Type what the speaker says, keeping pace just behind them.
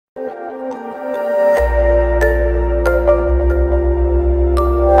Hello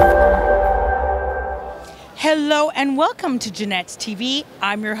and welcome to Janette's TV.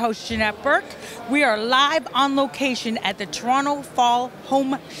 I'm your host, Jeanette Burke. We are live on location at the Toronto Fall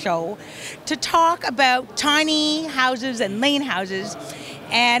Home Show to talk about tiny houses and lane houses.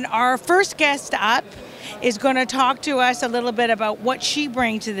 And our first guest up is going to talk to us a little bit about what she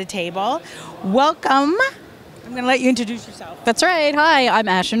brings to the table. Welcome. I'm going to let you introduce yourself. That's right. Hi, I'm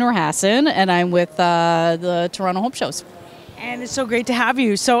Ashaw Noorhasan, and I'm with the Toronto Home Shows. And it's so great to have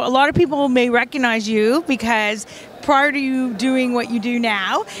you. So a lot of people may recognize you because prior to you doing what you do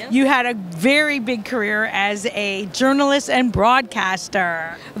now, you had a very big career as a journalist and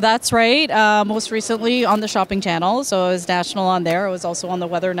broadcaster. That's right. Most recently on the Shopping Channel, so I was national on there. I was also on the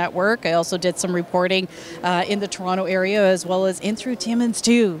Weather Network. I also did some reporting in the Toronto area as well as in through Timmins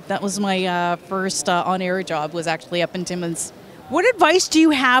too. That was my first on-air job, was actually up in Timmins. What advice do you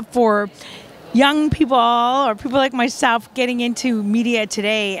have for young people or people like myself getting into media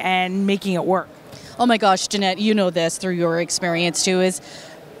today and making it work? Oh my gosh, Jeanette, you know this through your experience too, is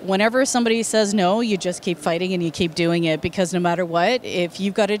whenever somebody says no, you just keep fighting and you keep doing it, because no matter what, if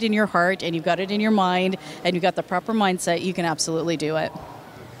you've got it in your heart and you've got it in your mind and you've got the proper mindset, you can absolutely do it.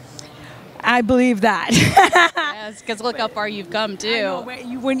 I believe that. Yes, because look how far you've come too. I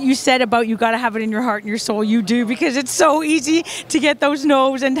know, when you said about you got to have it in your heart and your soul, you do, because it's so easy to get those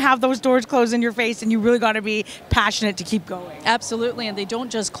no's and have those doors closed in your face, and you really got to be passionate to keep going. Absolutely, and they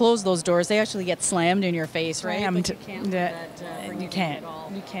don't just close those doors; they actually get slammed in your face, right? But you can't.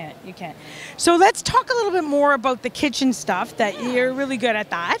 You can't. So let's talk a little bit more about the kitchen stuff. That you're really good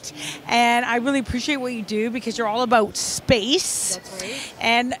at that, and I really appreciate what you do because you're all about space. That's right.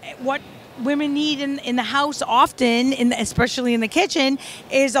 And what women need in the house often, especially in the kitchen,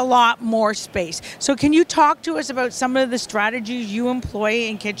 is a lot more space. So can you talk to us about some of the strategies you employ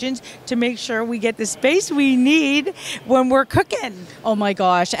in kitchens to make sure we get the space we need when we're cooking? Oh my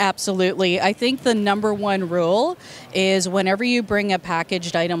gosh, absolutely. I think the number one rule is whenever you bring a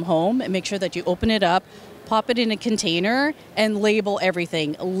packaged item home, make sure that you open it up, pop it in a container, and label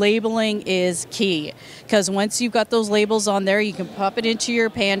everything. Labeling is key, because once you've got those labels on there, you can pop it into your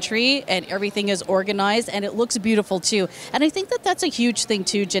pantry and everything is organized and it looks beautiful too. And I think that that's a huge thing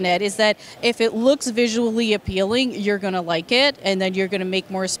too, Jeanette, is that if it looks visually appealing, you're going to like it, and then you're going to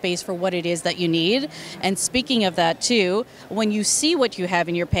make more space for what it is that you need. And speaking of that too, when you see what you have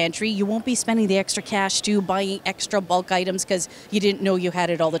in your pantry, you won't be spending the extra cash to buying extra bulk items because you didn't know you had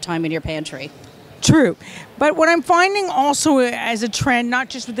it all the time in your pantry. True. But what I'm finding also as a trend, not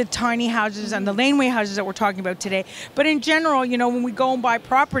just with the tiny houses and the laneway houses that we're talking about today, but in general, you know, when we go and buy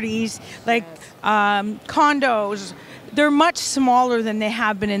properties like condos, they're much smaller than they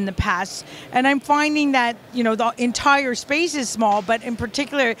have been in the past. And I'm finding that, you know, the entire space is small, but in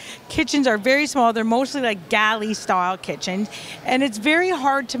particular, kitchens are very small. They're mostly like galley style kitchens. And it's very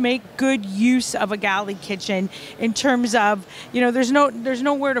hard to make good use of a galley kitchen in terms of, you know, there's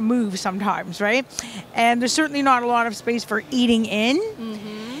nowhere to move sometimes, right? And there's certainly not a lot of space for eating in.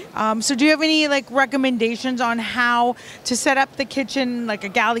 Mm-hmm. So do you have any like recommendations on how to set up the kitchen, like a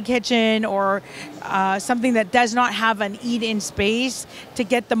galley kitchen or something that does not have an eat-in space to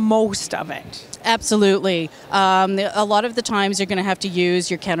get the most of it? Absolutely. A lot of the times you're going to have to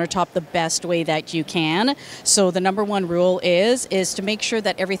use your countertop the best way that you can. So the number one rule is to make sure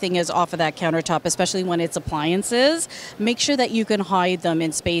that everything is off of that countertop, especially when it's appliances. Make sure that you can hide them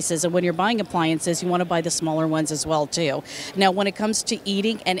in spaces. And when you're buying appliances, you want to buy the smaller ones as well too. Now, when it comes to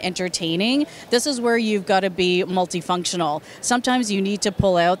eating and entertaining, this is where you've got to be multifunctional. Sometimes you need to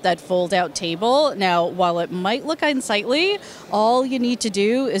pull out that fold-out table. Now, while it might look unsightly, all you need to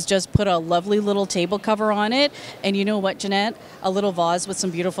do is just put a lovely little table cover on it, and you know what, Jeanette? A little vase with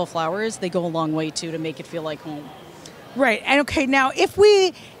some beautiful flowers, they go a long way too to make it feel like home. Right. And okay, now if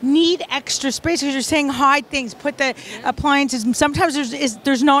we need extra space, because you're saying hide things, put the appliances, sometimes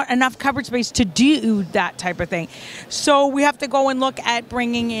there's not enough cupboard space to do that type of thing. So we have to go and look at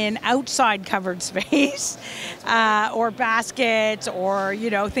bringing in outside covered space or baskets or, you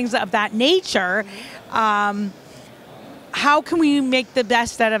know, things of that nature. How can we make the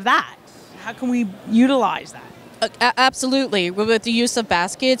best out of that? How can we utilize that? Absolutely. With the use of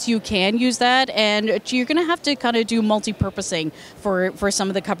baskets, you can use that, and you're going to have to kind of do multi-purposing for some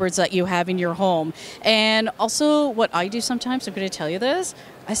of the cupboards that you have in your home. And also what I do sometimes, I'm going to tell you this,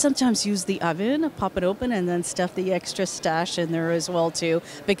 I sometimes use the oven, pop it open, and then stuff the extra stash in there as well too,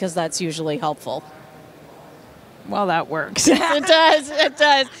 because that's usually helpful. Well, that works. It does. It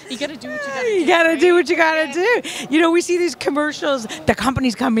does. You got to do what you got to do. You got to do what you got to do. You know, we see these commercials, the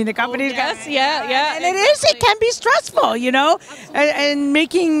company's coming, the company's coming. Yeah. And it can be stressful, you know. And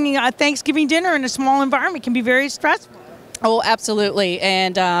making a Thanksgiving dinner in a small environment can be very stressful. Oh, absolutely.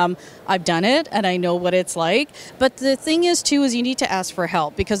 And I've done it and I know what it's like. But the thing is, too, is you need to ask for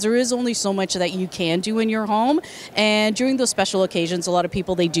help because there is only so much that you can do in your home. And during those special occasions, a lot of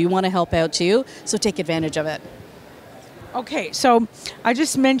people, they do want to help out, too. So take advantage of it. Okay, so I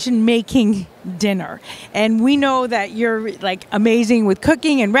just mentioned making dinner. And we know that you're like amazing with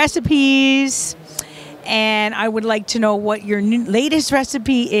cooking and recipes. And I would like to know what your latest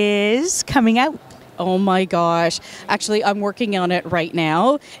recipe is coming out. Oh my gosh. Actually, I'm working on it right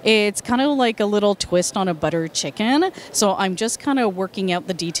now. It's kind of like a little twist on a buttered chicken. So I'm just kind of working out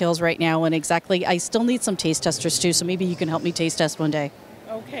the details right now. And exactly, I still need some taste testers too. So maybe you can help me taste test one day.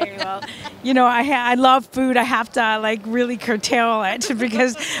 Okay, well, you know, I love food. I have to like really curtail it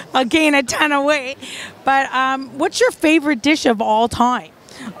because I'll gain a ton of weight. But what's your favorite dish of all time?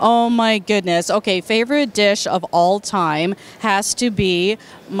 Oh my goodness. Okay, favorite dish of all time has to be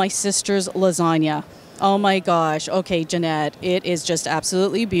my sister's lasagna. Oh my gosh. Okay, Jeanette, it is just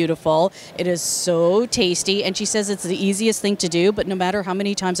absolutely beautiful. It is so tasty, and she says it's the easiest thing to do, but no matter how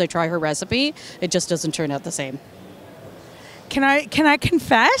many times I try her recipe, it just doesn't turn out the same. Can I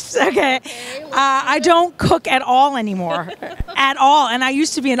confess? Okay. I don't cook at all anymore. At all. And I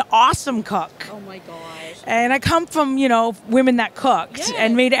used to be an awesome cook. Oh my gosh. And I come from, you know, women that cooked Yes.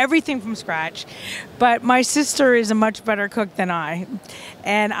 and made everything from scratch. But my sister is a much better cook than I.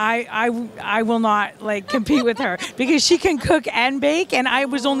 And I will not like compete with her because she can cook and bake, and I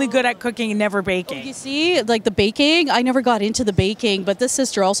was only good at cooking and never baking. You see, like the baking, I never got into the baking, but this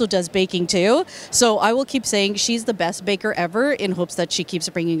sister also does baking too. So I will keep saying she's the best baker ever in hopes that she keeps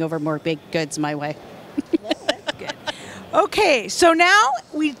bringing over more baked goods my way. That's good. Okay, so now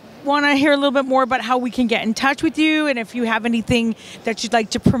we want to hear a little bit more about how we can get in touch with you, and if you have anything that you'd like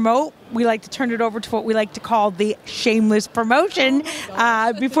to promote, we like to turn it over to what we like to call the shameless promotion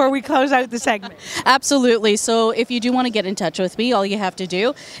before we close out the segment. Absolutely. So if you do want to get in touch with me, all you have to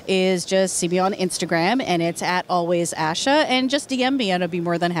do is just see me on Instagram, and it's at alwaysasha, and just DM me, and I'll be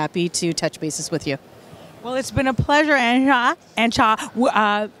more than happy to touch bases with you. Well, it's been a pleasure, Ashaw,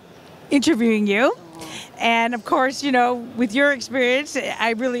 interviewing you. And of course, you know, with your experience,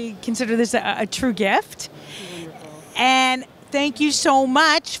 I really consider this a true gift. Wonderful. And thank you so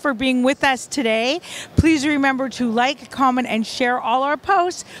much for being with us today. Please remember to like, comment, and share all our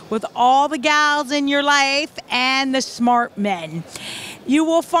posts with all the gals in your life and the smart men. You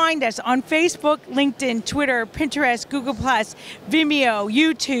will find us on Facebook, LinkedIn, Twitter, Pinterest, Google+, Vimeo,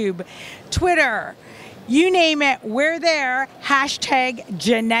 YouTube, Twitter. You name it, we're there. Hashtag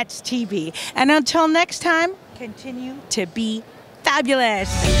Janette'sTv. And until next time, continue to be fabulous.